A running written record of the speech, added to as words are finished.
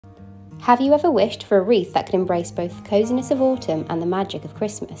Have you ever wished for a wreath that could embrace both the coziness of autumn and the magic of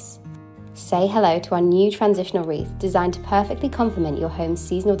Christmas? Say hello to our new transitional wreath designed to perfectly complement your home's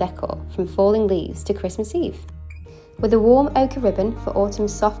seasonal decor from falling leaves to Christmas Eve. With a warm ochre ribbon for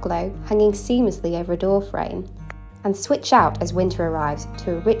autumn's soft glow hanging seamlessly over a door frame, and switch out as winter arrives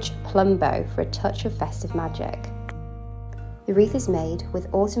to a rich plum bow for a touch of festive magic. The wreath is made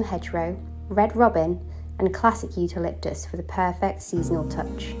with autumn hedgerow, red robin and classic eucalyptus for the perfect seasonal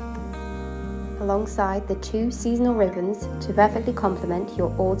touch, alongside the two seasonal ribbons to perfectly complement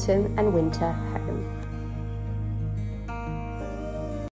your autumn and winter